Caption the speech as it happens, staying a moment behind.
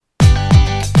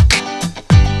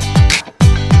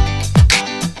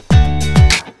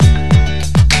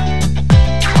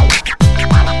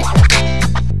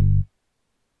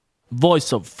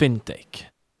Voice of Fintech.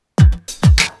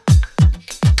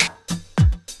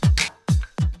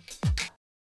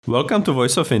 Welcome to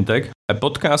Voice of Fintech, a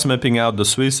podcast mapping out the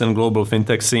Swiss and global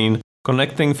fintech scene,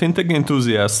 connecting fintech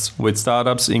enthusiasts with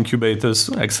startups, incubators,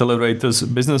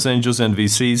 accelerators, business angels and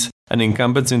VCs, and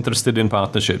incumbents interested in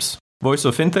partnerships. Voice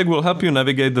of Fintech will help you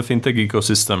navigate the fintech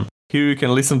ecosystem. Here you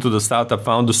can listen to the startup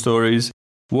founder stories,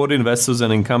 what investors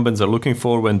and incumbents are looking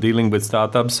for when dealing with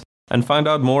startups, and find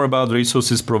out more about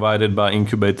resources provided by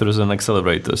incubators and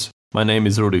accelerators. My name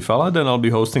is Rudy Falad and I'll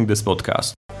be hosting this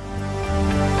podcast.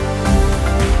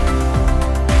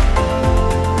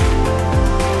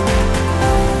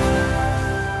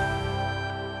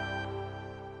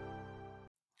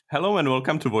 Hello and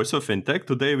welcome to Voice of Fintech.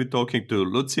 Today we're talking to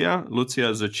Lucia. Lucia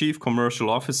is a Chief Commercial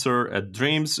Officer at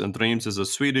Dreams, and Dreams is a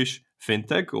Swedish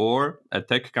fintech or a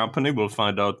tech company. We'll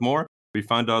find out more. We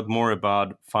find out more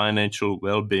about financial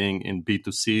well-being in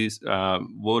B2C.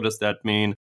 What does that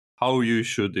mean? How you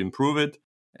should improve it?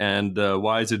 And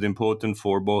why is it important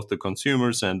for both the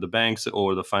consumers and the banks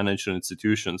or the financial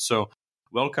institutions? So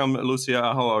welcome, Lucia.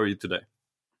 How are you today?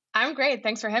 I'm great.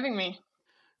 Thanks for having me.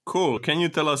 Cool. Can you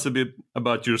tell us a bit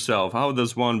about yourself? How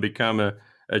does one become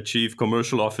a chief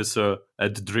commercial officer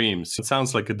at Dreams? It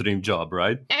sounds like a dream job,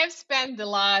 right? I've spent the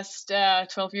last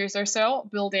 12 years or so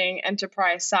building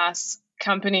enterprise SaaS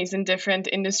companies in different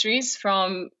industries,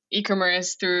 from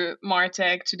e-commerce through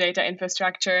MarTech to data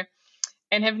infrastructure,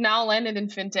 and have now landed in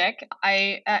fintech.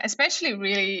 I especially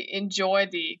really enjoy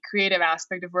the creative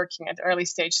aspect of working at early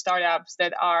stage startups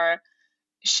that are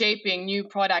shaping new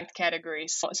product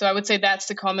categories. So I would say that's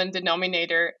the common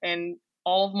denominator in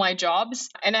all of my jobs.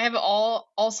 And I have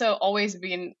also always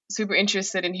been super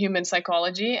interested in human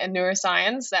psychology and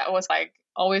neuroscience. That was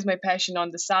always my passion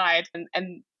on the side,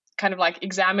 and kind of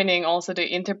examining also the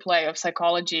interplay of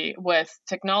psychology with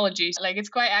technology. It's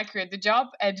quite accurate. The job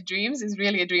at Dreams is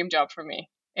really a dream job for me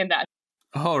in that.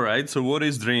 All right. So what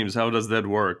is Dreams? How does that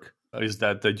work? Is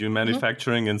that you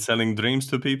manufacturing and selling dreams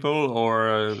to people,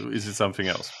 or is it something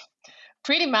else?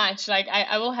 Pretty much.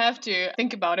 I will have to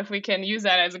think about if we can use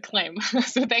that as a claim.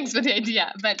 So thanks for the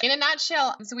idea. But in a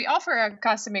nutshell, so we offer a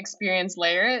custom experience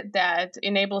layer that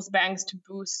enables banks to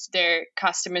boost their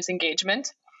customers'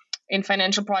 engagement in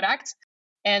financial products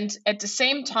and at the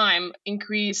same time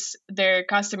increase their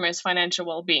customers' financial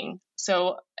well-being.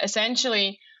 So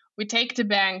essentially, we take the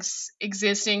bank's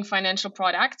existing financial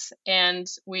products and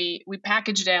we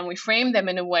package them, we frame them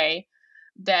in a way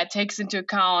that takes into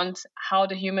account how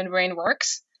the human brain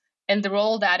works and the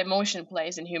role that emotion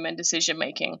plays in human decision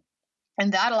making.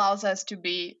 And that allows us to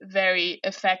be very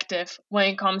effective when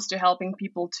it comes to helping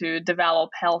people to develop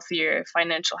healthier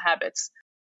financial habits,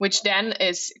 which then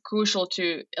is crucial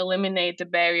to eliminate the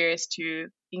barriers to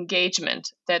engagement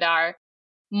that are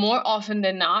more often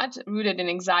than not rooted in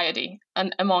anxiety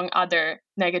and among other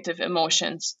negative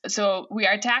emotions. So we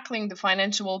are tackling the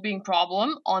financial well-being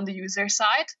problem on the user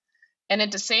side and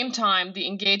at the same time the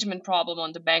engagement problem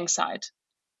on the bank side.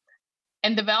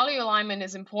 And the value alignment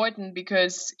is important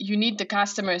because you need the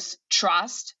customer's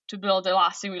trust to build a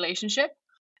lasting relationship.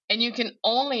 And you can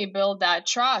only build that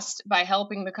trust by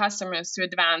helping the customers to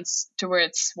advance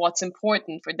towards what's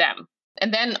important for them.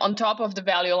 And then on top of the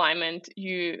value alignment,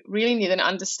 you really need an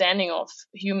understanding of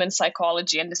human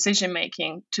psychology and decision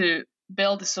making to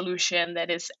build a solution that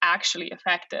is actually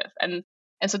effective. And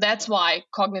so that's why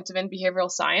cognitive and behavioral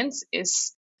science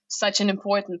is such an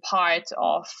important part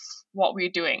of what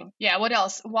we're doing. Yeah, what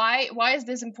else? Why is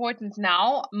this important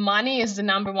now? Money is the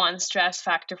number one stress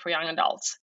factor for young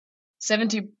adults.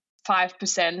 75%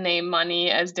 name money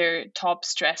as their top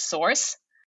stress source.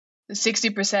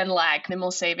 60% lack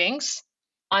minimal savings.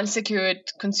 Unsecured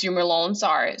consumer loans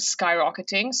are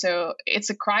skyrocketing. So it's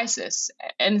a crisis.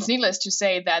 And it's needless to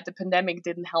say that the pandemic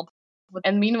didn't help.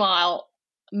 And meanwhile,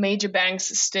 major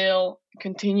banks still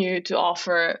continue to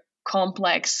offer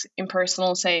complex,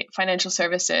 impersonal, financial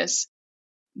services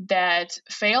that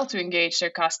fail to engage their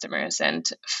customers and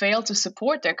fail to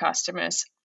support their customers.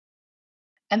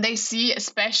 And they see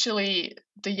especially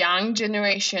the young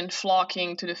generation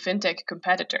flocking to the fintech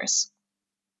competitors,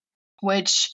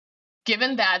 which,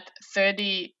 given that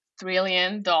 $30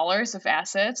 trillion of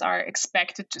assets are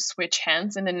expected to switch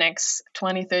hands in the next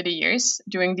 20, 30 years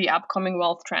during the upcoming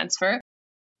wealth transfer,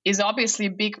 is obviously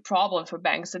a big problem for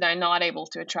banks that are not able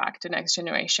to attract the next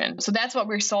generation. So that's what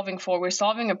we're solving for. We're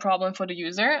solving a problem for the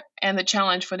user and the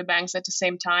challenge for the banks at the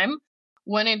same time.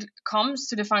 When it comes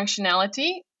to the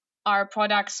functionality, our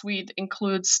product suite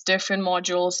includes different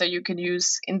modules that you can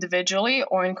use individually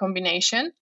or in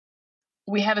combination.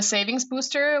 We have a savings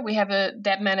booster, we have a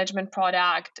debt management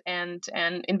product and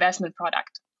an investment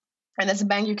product. And as a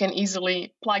bank, you can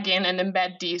easily plug in and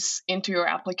embed these into your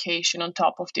application on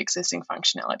top of the existing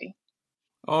functionality.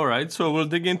 All right, so we'll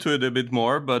dig into it a bit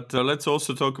more, but let's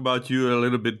also talk about you a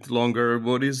little bit longer.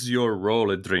 What is your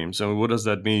role at Dreams, and what does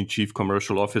that mean, Chief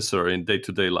Commercial Officer in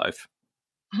day-to-day life?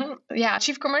 Yeah,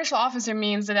 Chief Commercial Officer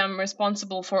means that I'm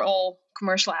responsible for all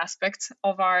commercial aspects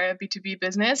of our B2B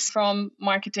business, from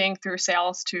marketing through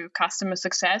sales to customer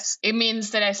success. It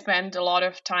means that I spend a lot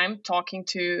of time talking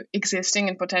to existing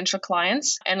and potential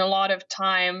clients and a lot of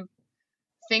time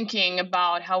thinking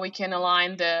about how we can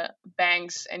align the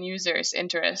bank's and users'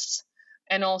 interests,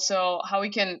 and also how we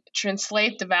can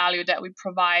translate the value that we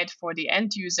provide for the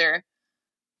end user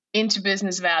into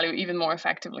business value even more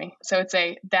effectively. So I'd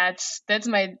say that's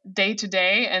my day to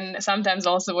day, and sometimes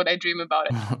also what I dream about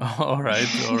it. All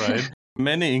right.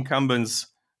 Many incumbents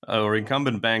or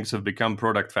incumbent banks have become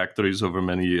product factories over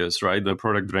many years, right? The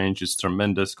product range is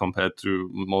tremendous compared to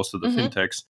most of the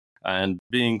fintechs, and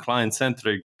being client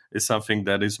centric is something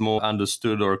that is more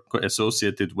understood or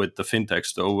associated with the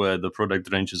fintechs, though, where the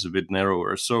product range is a bit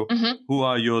narrower. So who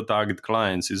are your target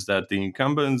clients? Is that the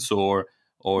incumbents or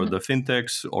the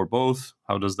fintechs or both?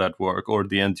 How does that work? Or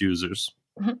the end users?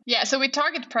 Yeah, so we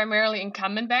target primarily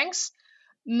incumbent banks.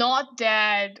 Not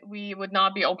that we would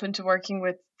not be open to working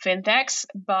with fintechs,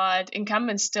 but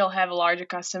incumbents still have a larger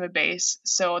customer base.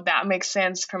 So that makes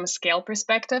sense from a scale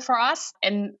perspective for us.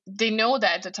 And they know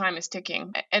that the time is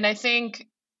ticking. And I think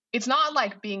it's not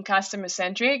like being customer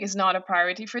centric is not a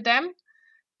priority for them.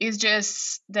 It's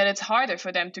just that it's harder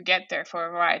for them to get there for a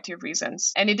variety of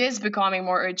reasons. And it is becoming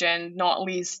more urgent, not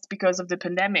least because of the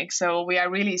pandemic. So we are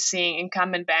really seeing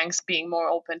incumbent banks being more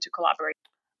open to collaborate.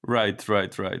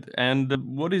 Right. And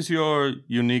what is your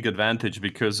unique advantage?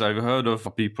 Because I've heard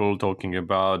of people talking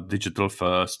about digital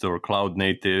first or cloud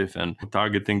native and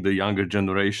targeting the younger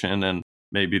generation, and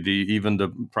maybe even the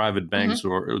private banks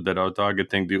or that are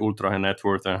targeting the ultra high net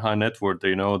worth and high net worth.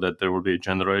 They know that there will be a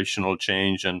generational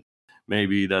change, and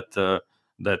maybe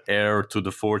that heir to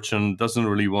the fortune doesn't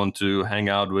really want to hang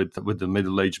out with the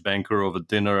middle-aged banker over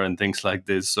dinner and things like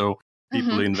this. So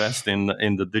people invest in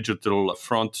the digital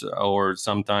front, or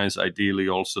sometimes ideally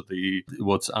also the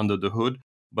what's under the hood.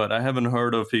 But I haven't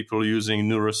heard of people using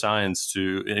neuroscience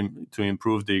to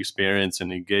improve the experience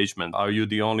and engagement. Are you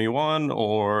the only one,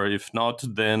 or if not,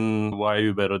 then why are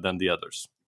you better than the others?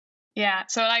 Yeah,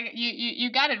 so like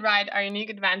you got it right. Our unique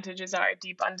advantage is our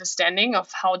deep understanding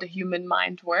of how the human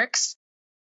mind works.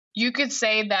 You could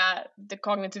say that the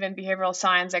cognitive and behavioral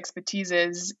science expertise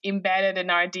is embedded in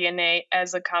our DNA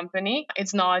as a company.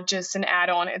 It's not just an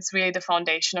add-on, it's really the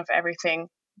foundation of everything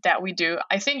that we do.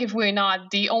 I think if we're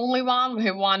not the only one,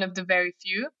 we're one of the very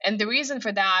few. And the reason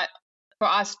for that, for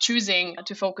us choosing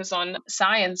to focus on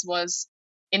science, was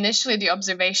initially the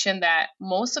observation that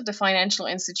most of the financial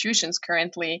institutions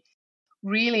currently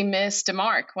really miss the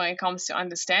mark when it comes to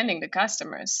understanding the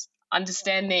customers,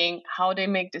 understanding how they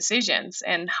make decisions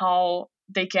and how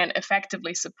they can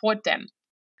effectively support them,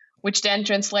 which then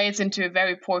translates into a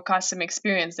very poor customer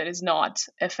experience that is not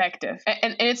effective.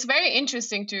 And it's very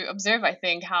interesting to observe, I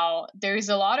think, how there is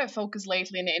a lot of focus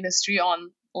lately in the industry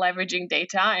on leveraging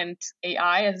data and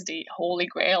AI as the holy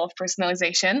grail of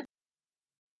personalization,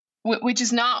 which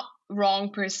is not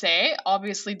wrong per se.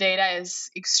 Obviously, data is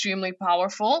extremely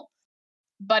powerful,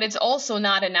 but it's also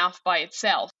not enough by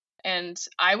itself. And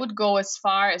I would go as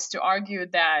far as to argue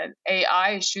that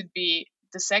AI should be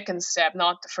the second step,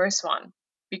 not the first one.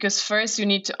 Because first you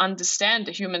need to understand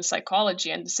the human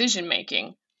psychology and decision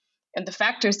making and the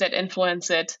factors that influence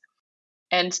it,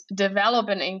 and develop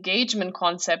an engagement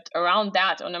concept around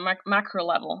that on a macro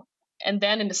level. And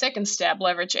then in the second step,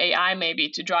 leverage AI maybe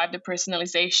to drive the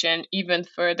personalization even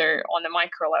further on a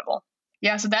micro level.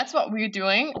 Yeah, so that's what we're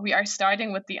doing. We are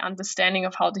starting with the understanding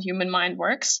of how the human mind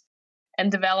works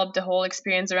and develop the whole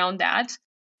experience around that.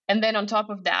 And then on top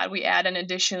of that, we add an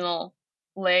additional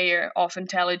layer of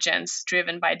intelligence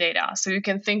driven by data. So you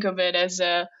can think of it as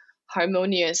a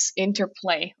harmonious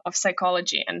interplay of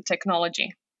psychology and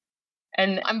technology.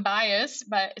 And I'm biased,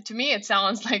 but to me, it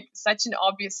sounds like such an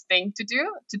obvious thing to do,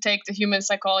 to take the human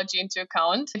psychology into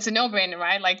account. It's a no-brainer,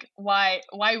 right? Like, why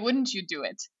wouldn't you do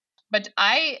it? But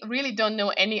I really don't know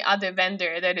any other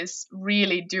vendor that is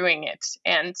really doing it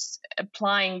and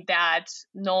applying that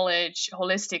knowledge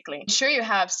holistically. Sure, you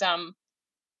have some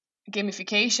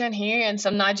gamification here and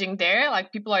some nudging there,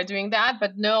 like people are doing that,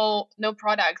 but no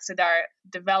products that are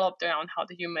developed around how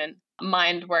the human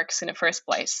mind works in the first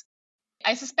place.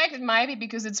 I suspect it might be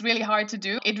because it's really hard to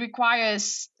do. It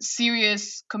requires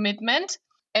serious commitment.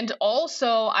 And also,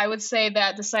 I would say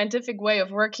that the scientific way of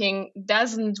working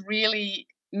doesn't really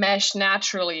mesh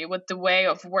naturally with the way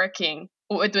of working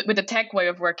with the tech way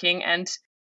of working, and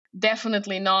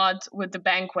definitely not with the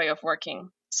bank way of working.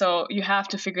 So you have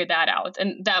to figure that out.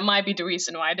 And that might be the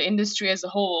reason why the industry as a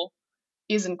whole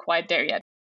isn't quite there yet.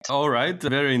 All right,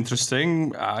 very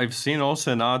interesting. I've seen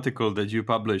also an article that you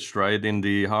published, right, in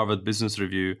the Harvard Business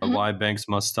Review, why banks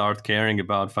must start caring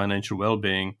about financial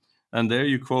well-being. And there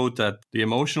you quote that the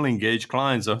emotionally engaged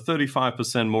clients are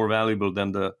 35% more valuable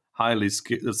than the highly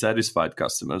satisfied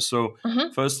customers. So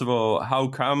first of all, how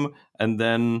come? And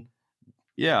then,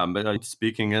 but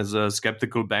speaking as a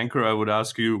skeptical banker, I would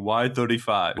ask you, why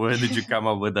 35? Where did you come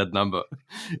up with that number?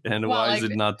 And why is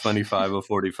it not 25 or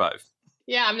 45?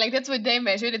 Yeah, I'm like, that's what they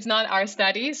measured. It's not our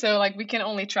study. So like we can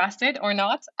only trust it or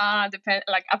not. Depend,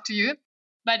 like up to you.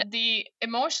 But the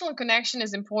emotional connection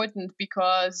is important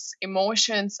because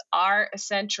emotions are a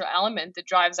central element that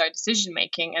drives our decision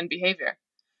making and behavior.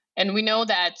 And we know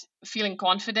that feeling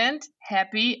confident,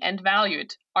 happy, and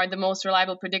valued are the most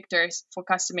reliable predictors for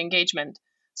customer engagement.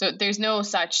 So there's no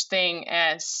such thing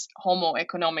as homo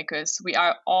economicus. We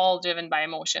are all driven by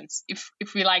emotions,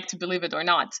 if we like to believe it or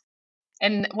not.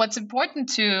 And what's important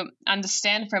to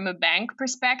understand from a bank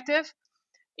perspective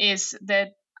is that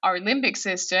our limbic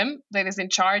system that is in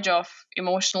charge of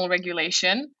emotional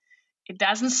regulation, it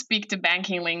doesn't speak the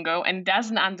banking lingo and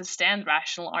doesn't understand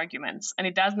rational arguments, and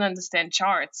it doesn't understand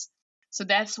charts. So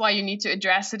that's why you need to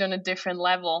address it on a different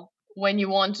level when you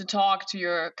want to talk to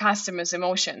your customers'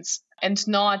 emotions and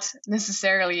not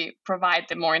necessarily provide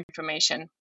them more information.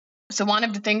 So one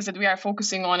of the things that we are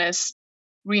focusing on is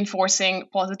reinforcing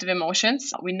positive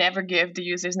emotions. We never give the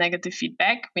users negative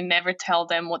feedback. We never tell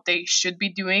them what they should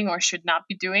be doing or should not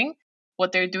be doing,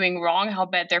 what they're doing wrong, how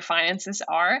bad their finances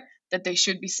are, that they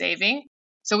should be saving.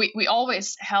 So we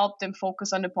always help them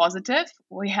focus on the positive.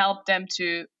 We help them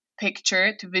to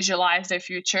picture, to visualize their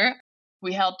future.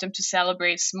 We help them to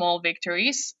celebrate small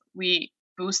victories. We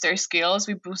boost their skills,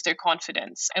 we boost their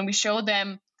confidence, and we show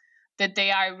them that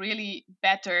they are really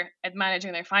better at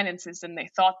managing their finances than they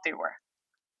thought they were.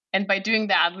 And by doing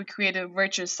that, we create a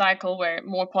virtuous cycle where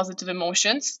more positive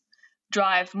emotions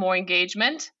drive more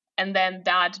engagement, and then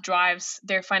that drives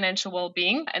their financial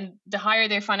well-being. And the higher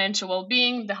their financial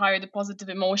well-being, the higher the positive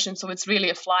emotion. So it's really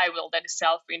a flywheel that is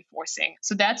self-reinforcing.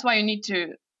 So that's why you need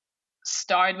to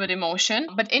start with emotion.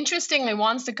 But interestingly,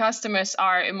 once the customers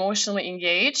are emotionally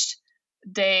engaged,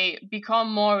 they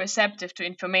become more receptive to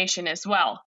information as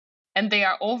well. And they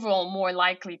are overall more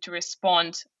likely to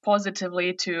respond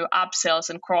positively to upsells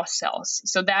and cross-sells.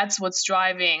 So that's what's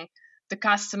driving the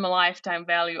customer lifetime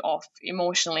value of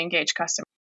emotionally engaged customers.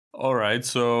 All right.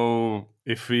 So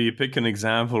if we pick an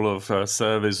example of a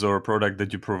service or a product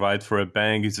that you provide for a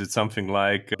bank, is it something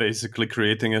like basically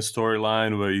creating a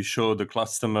storyline where you show the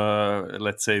customer,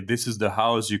 let's say, this is the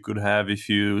house you could have if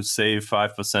you save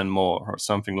 5% more or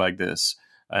something like this?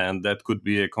 And that could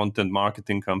be a content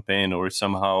marketing campaign or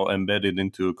somehow embedded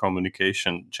into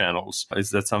communication channels.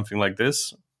 Is that something like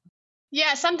this?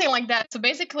 Yeah, something like that. So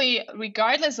basically,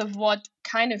 regardless of what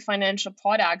kind of financial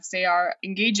products they are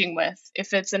engaging with,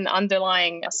 if it's an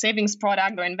underlying savings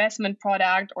product or investment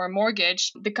product or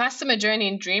mortgage, the customer journey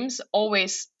in Dreams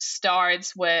always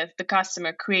starts with the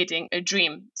customer creating a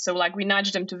dream. So like we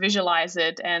nudge them to visualize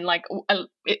it, and like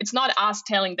it's not us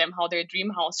telling them how their dream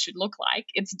house should look like.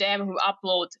 It's them who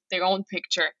upload their own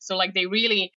picture. So like they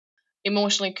really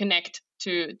emotionally connect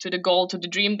to the goal, to the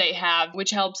dream they have, which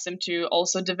helps them to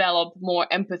also develop more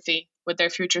empathy with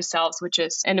their future selves, which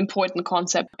is an important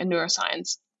concept in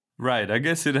neuroscience. Right. I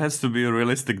guess it has to be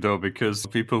realistic, though, because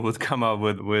people would come up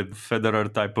with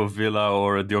Federer type of villa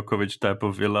or a Djokovic type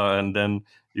of villa, and then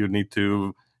you need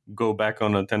to go back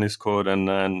on a tennis court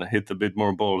and hit a bit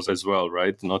more balls as well,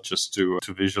 right? Not just to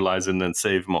visualize and then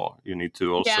save more. You need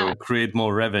to also create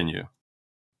more revenue.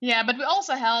 Yeah, but we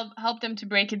also help them to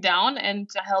break it down and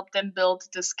to help them build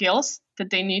the skills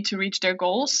that they need to reach their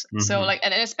goals. Mm-hmm. So like,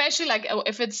 and especially like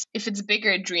if it's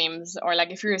bigger dreams, or like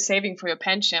if you're saving for your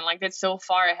pension, like that's so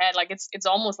far ahead, like it's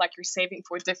almost like you're saving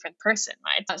for a different person,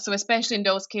 right? So especially in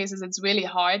those cases, it's really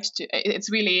hard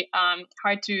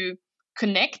to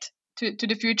connect to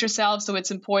the future self. So it's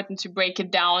important to break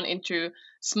it down into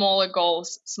smaller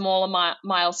goals, smaller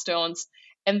milestones,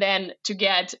 and then to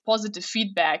get positive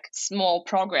feedback, small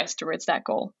progress towards that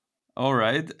goal. All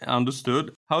right,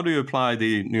 understood. How do you apply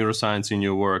the neuroscience in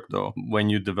your work, though? When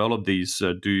you develop these,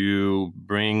 do you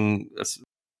bring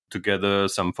together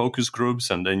some focus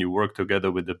groups and then you work together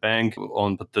with the bank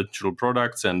on potential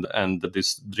products and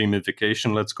this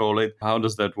dreamification, let's call it? How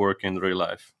does that work in real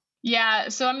life? Yeah,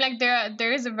 so I'm like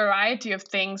there is a variety of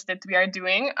things that we are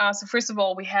doing. So first of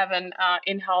all, we have an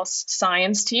in-house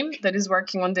science team that is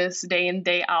working on this day in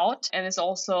day out, and is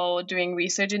also doing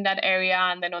research in that area.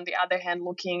 And then on the other hand,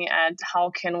 looking at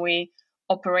how can we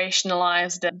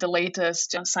operationalize the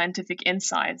latest scientific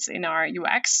insights in our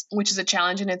UX, which is a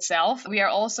challenge in itself. We are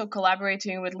also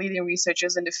collaborating with leading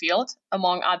researchers in the field,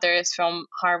 among others from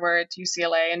Harvard,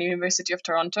 UCLA, and University of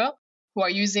Toronto, who are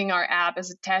using our app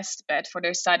as a test bed for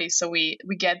their studies. So we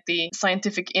get the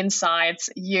scientific insights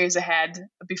years ahead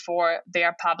before they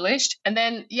are published. And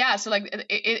then, yeah, so like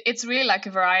it's really like a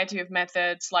variety of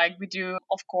methods. Like we do,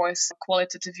 of course,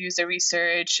 qualitative user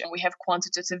research, and we have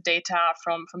quantitative data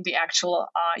from the actual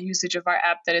usage of our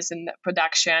app that is in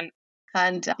production.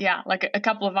 And yeah, like a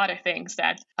couple of other things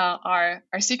that are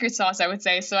our secret sauce, I would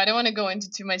say. So I don't want to go into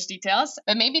too much details,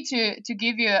 but maybe to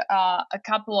give you a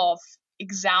couple of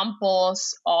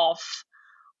examples of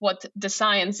what the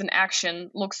science in action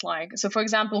looks like. So, for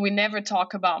example, we never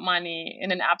talk about money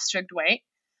in an abstract way.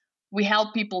 We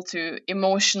help people to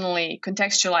emotionally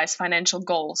contextualize financial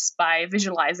goals by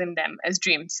visualizing them as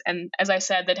dreams. And as I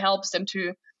said, that helps them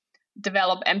to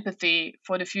develop empathy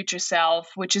for the future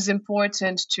self, which is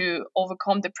important to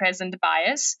overcome the present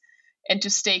bias and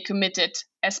to stay committed,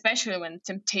 especially when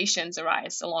temptations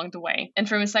arise along the way. And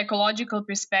from a psychological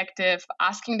perspective,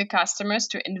 asking the customers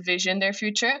to envision their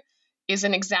future is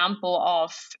an example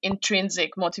of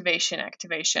intrinsic motivation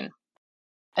activation.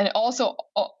 And also,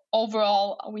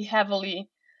 overall, we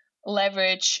heavily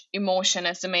leverage emotion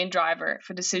as the main driver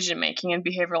for decision making and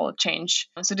behavioral change.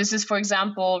 So, this is, for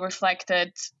example,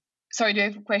 reflected. Sorry, do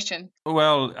you have a question?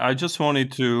 Well, I just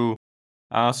wanted to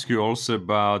ask you also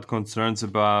about concerns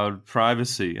about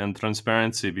privacy and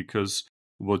transparency, because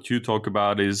what you talk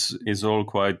about is all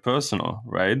quite personal,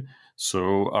 right?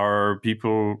 So are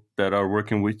people that are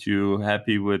working with you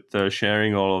happy with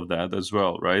sharing all of that as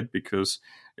well, right? Because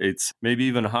it's maybe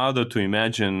even harder to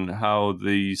imagine how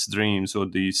these dreams or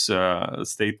these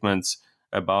statements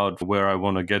about where I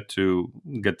want to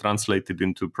get translated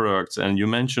into products. And you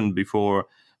mentioned before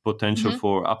potential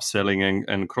for upselling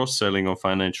and cross-selling of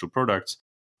financial products,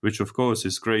 which of course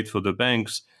is great for the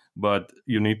banks, but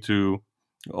you need to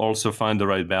also find the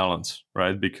right balance,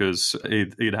 right? Because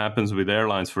it happens with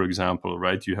airlines, for example,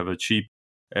 right? You have a cheap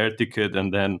air ticket,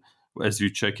 and then as you're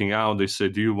checking out, they say,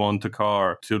 do you want a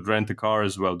car to rent a car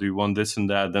as well? Do you want this and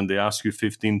that? Then they ask you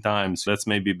 15 times. That's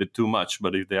maybe a bit too much,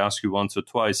 but if they ask you once or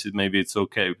twice, maybe it's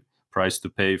okay price to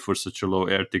pay for such a low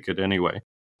air ticket anyway.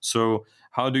 So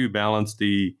how do you balance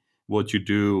what you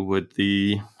do with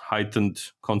the heightened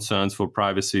concerns for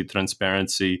privacy,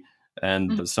 transparency,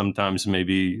 and sometimes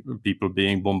maybe people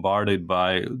being bombarded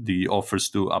by the offers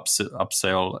to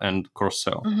upsell and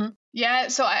cross-sell? Yeah,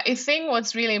 so I think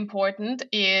what's really important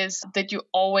is that you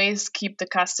always keep the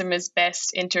customer's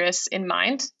best interests in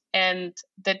mind, and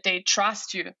that they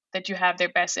trust you, that you have their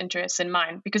best interests in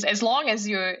mind. Because as long as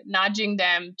you're nudging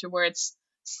them towards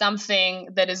something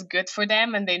that is good for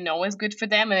them and they know is good for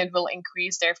them and it will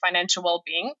increase their financial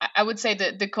well-being, I would say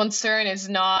that the concern is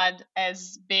not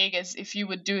as big as if you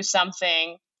would do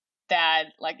something that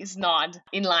like is not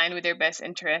in line with their best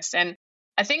interest. And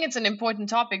I think it's an important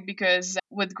topic because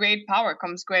with great power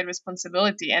comes great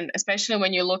responsibility. And especially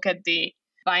when you look at the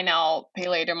buy now, pay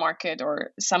later market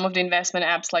or some of the investment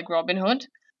apps like Robinhood,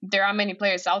 there are many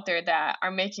players out there that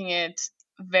are making it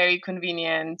very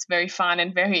convenient, very fun,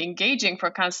 and very engaging for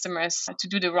customers to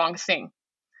do the wrong thing,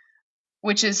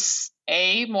 which is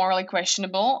A, morally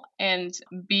questionable, and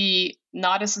B,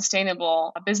 not a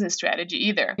sustainable business strategy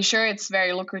either. Sure, it's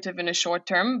very lucrative in the short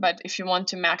term, but if you want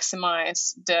to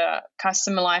maximize the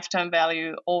customer lifetime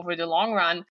value over the long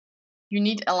run, you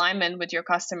need alignment with your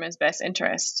customer's best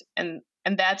interest. And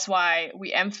that's why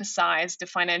we emphasize the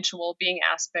financial well-being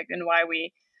aspect and why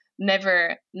we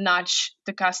never nudge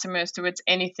the customers towards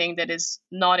anything that is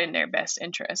not in their best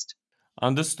interest.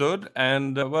 Understood.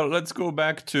 And well, let's go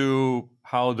back to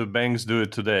how the banks do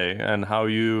it today and how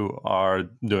you are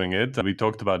doing it. We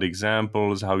talked about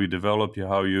examples, how you develop,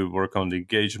 how you work on the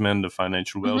engagement, the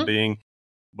financial well-being.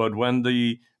 But when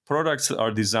the products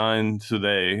are designed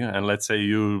today, and let's say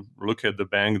you look at the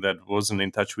bank that wasn't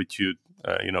in touch with you,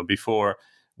 before,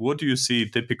 what do you see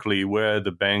typically where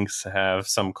the banks have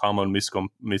some common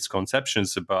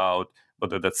misconceptions about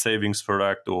whether that's savings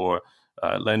product or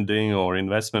lending or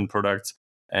investment products?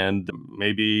 And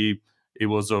maybe it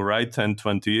was all right 10,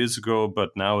 20 years ago,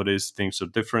 but nowadays things are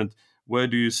different. Where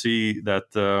do you see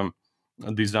that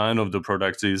design of the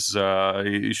products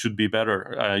it should be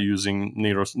better using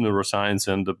neuroscience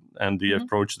and the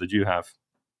approach that you have?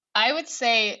 I would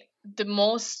say the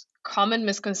most common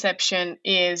misconception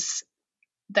is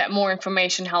that more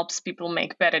information helps people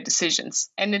make better decisions.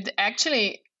 And it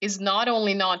actually is not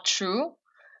only not true,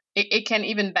 it can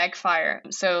even backfire.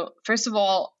 So first of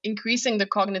all, increasing the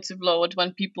cognitive load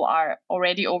when people are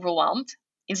already overwhelmed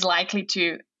is likely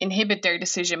to inhibit their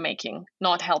decision making,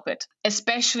 not help it,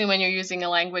 especially when you're using a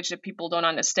language that people don't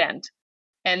understand.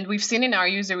 And we've seen in our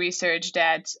user research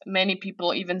that many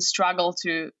people even struggle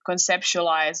to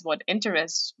conceptualize what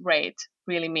interest rate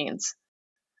really means.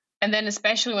 And then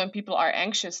especially when people are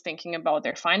anxious thinking about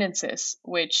their finances,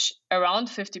 which around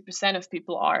 50% of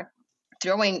people are,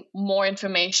 throwing more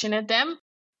information at them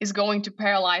is going to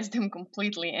paralyze them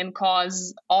completely and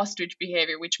cause ostrich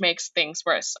behavior, which makes things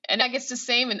worse. And I guess the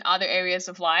same in other areas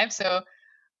of life. So,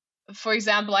 for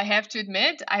example, I have to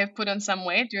admit, I have put on some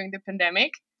weight during the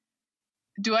pandemic.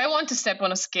 Do I want to step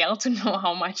on a scale to know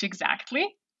how much exactly?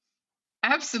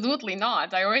 Absolutely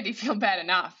not. I already feel bad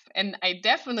enough. And I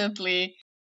definitely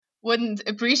wouldn't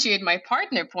appreciate my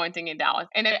partner pointing it out.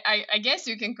 And I guess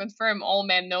you can confirm all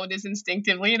men know this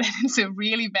instinctively, that it's a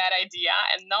really bad idea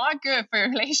and not good for a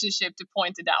relationship to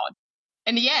point it out.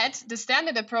 And yet, the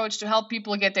standard approach to help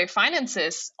people get their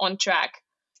finances on track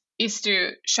is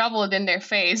to shovel it in their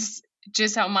face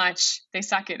just how much they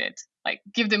suck at it. Like,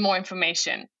 give them more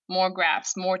information, more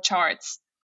graphs, more charts,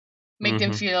 make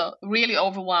them feel really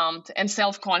overwhelmed and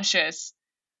self-conscious,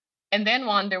 and then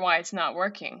wonder why it's not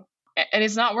working. And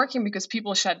it's not working because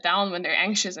people shut down when they're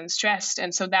anxious and stressed.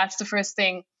 And so that's the first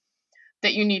thing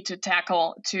that you need to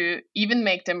tackle to even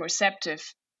make them receptive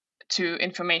to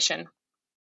information.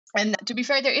 And to be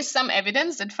fair, there is some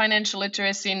evidence that financial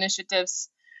literacy initiatives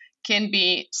can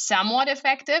be somewhat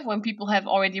effective when people have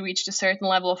already reached a certain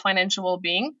level of financial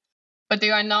well-being, but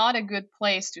they are not a good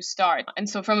place to start. And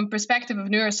so from a perspective of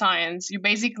neuroscience, you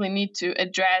basically need to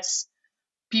address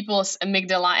people's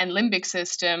amygdala and limbic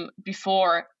system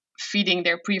before feeding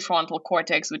their prefrontal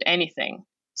cortex with anything.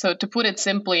 So to put it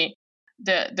simply,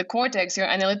 the cortex, your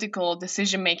analytical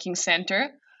decision-making center,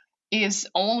 is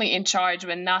only in charge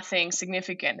when nothing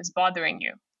significant is bothering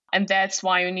you. And that's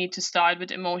why you need to start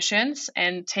with emotions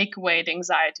and take away the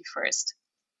anxiety first.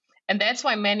 And that's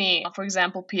why many, for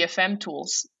example, PFM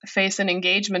tools face an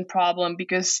engagement problem,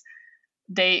 because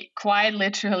they quite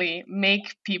literally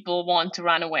make people want to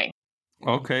run away.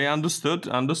 Okay, understood.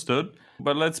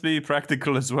 But let's be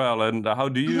practical as well. And how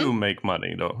do you make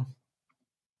money, though?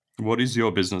 What is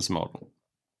your business model?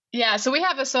 Yeah, so we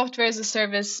have a software as a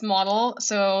service model.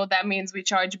 So that means we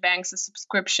charge banks a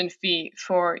subscription fee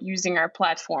for using our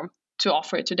platform to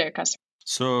offer it to their customers.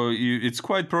 So it's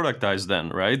quite productized then,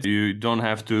 right? You don't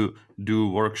have to do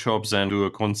workshops and do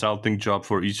a consulting job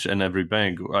for each and every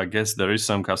bank. I guess there is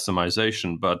some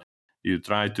customization, but you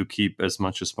try to keep as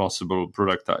much as possible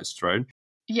productized, right?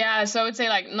 Yeah, so I would say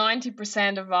like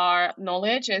 90% of our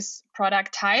knowledge is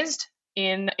productized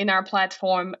in our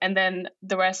platform. And then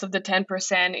the rest of the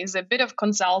 10% is a bit of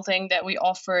consulting that we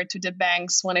offer to the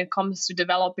banks when it comes to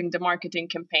developing the marketing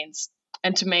campaigns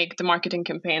and to make the marketing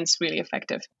campaigns really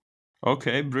effective.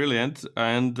 Okay, brilliant.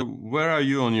 And where are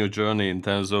you on your journey in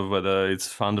terms of whether it's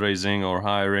fundraising or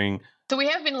hiring? So we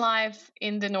have been live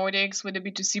in the Nordics with a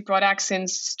B2C product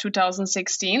since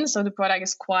 2016. So the product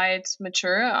is quite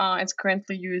mature. It's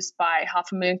currently used by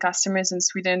 500,000 customers in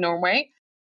Sweden and Norway.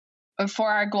 For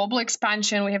our global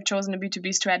expansion, we have chosen a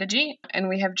B2B strategy, and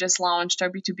we have just launched our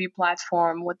B2B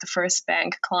platform with the first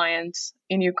bank client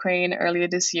in Ukraine earlier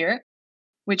this year,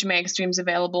 which makes Dreams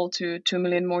available to 2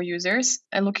 million more users.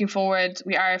 And looking forward,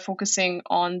 we are focusing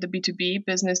on the B2B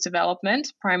business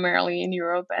development, primarily in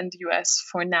Europe and the US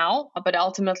for now. But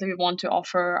ultimately, we want to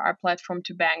offer our platform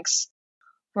to banks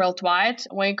worldwide.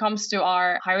 When it comes to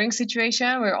our hiring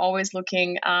situation, we're always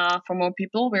looking for more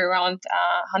people. We're around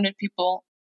 100 people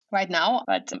right now.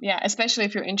 But yeah, especially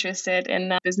if you're interested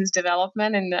in business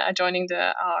development and joining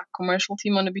the commercial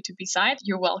team on the B2B side,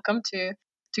 you're welcome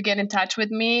to get in touch with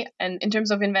me. And in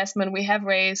terms of investment, we have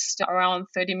raised around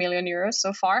 30 million euros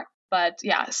so far. But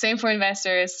yeah, same for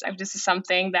investors. If this is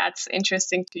something that's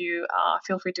interesting to you,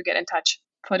 feel free to get in touch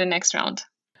for the next round.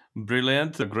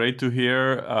 Brilliant. Great to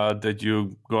hear that you're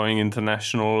going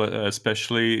international,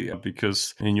 especially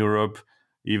because in Europe,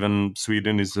 even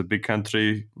Sweden is a big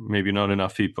country, maybe not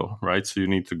enough people, right? So you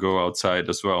need to go outside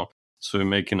as well. So you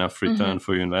make enough return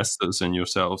for your investors and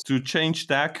yourselves. To change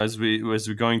tack, as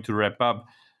we're going to wrap up,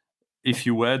 if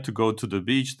you were to go to the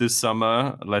beach this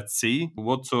summer, let's see,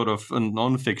 what sort of a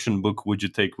non-fiction book would you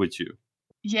take with you?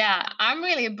 Yeah, I'm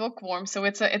really a bookworm, so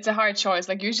it's a hard choice.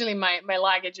 Like usually my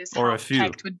luggage is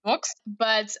packed with books,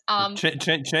 but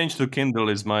change to Kindle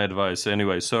is my advice.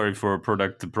 Anyway, sorry for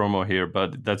product promo here,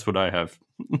 but that's what I have.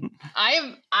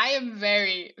 I am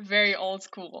very, very old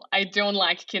school. I don't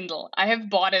like Kindle. I have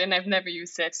bought it and I've never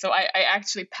used it. So I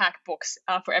actually pack books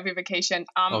for every vacation.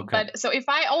 Okay. But so if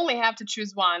I only have to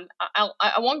choose one,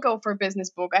 I won't go for a business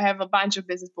book. I have a bunch of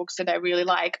business books that I really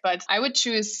like, but I would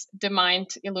choose The Mind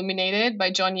Illuminated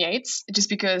by John Yates, just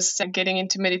because getting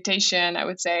into meditation, I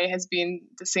would say, has been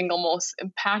the single most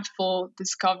impactful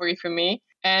discovery for me.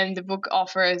 And the book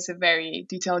offers a very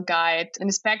detailed guide and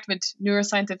is packed with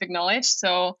neuroscientific knowledge.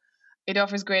 So it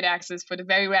offers great access for the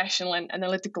very rational and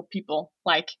analytical people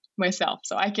like myself.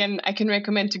 So I can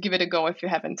recommend to give it a go if you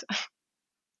haven't.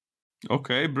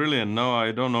 Okay, brilliant. No,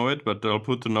 I don't know it, but I'll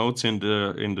put the notes in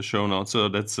the show notes. So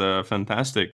that's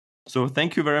fantastic. So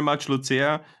thank you very much,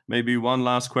 Lucia. Maybe one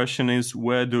last question is,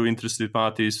 where do interested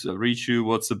parties reach you?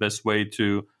 What's the best way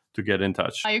to get in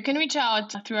touch? You can reach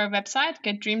out through our website,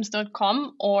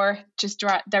 getdreams.com, or just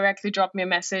directly drop me a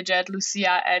message at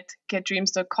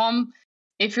lucia@getdreams.com.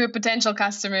 If you're a potential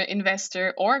customer,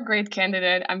 investor, or a great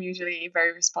candidate, I'm usually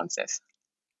very responsive.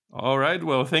 All right.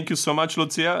 Well, thank you so much,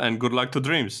 Lucia, and good luck to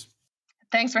Dreams.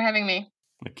 Thanks for having me.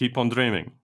 Keep on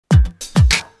dreaming.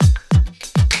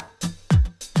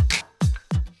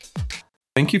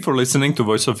 Thank you for listening to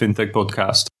Voice of Fintech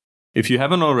podcast. If you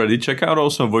haven't already, check out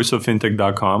also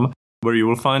voiceoffintech.com, where you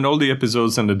will find all the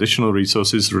episodes and additional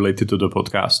resources related to the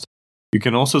podcast. You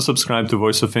can also subscribe to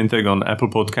Voice of Fintech on Apple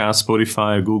Podcasts,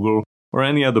 Spotify, Google, or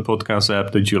any other podcast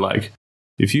app that you like.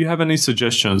 If you have any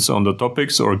suggestions on the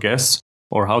topics or guests,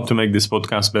 or how to make this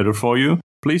podcast better for you,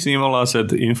 please email us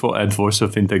at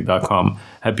info@voiceoffintech.com.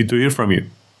 Happy to hear from you.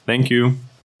 Thank you.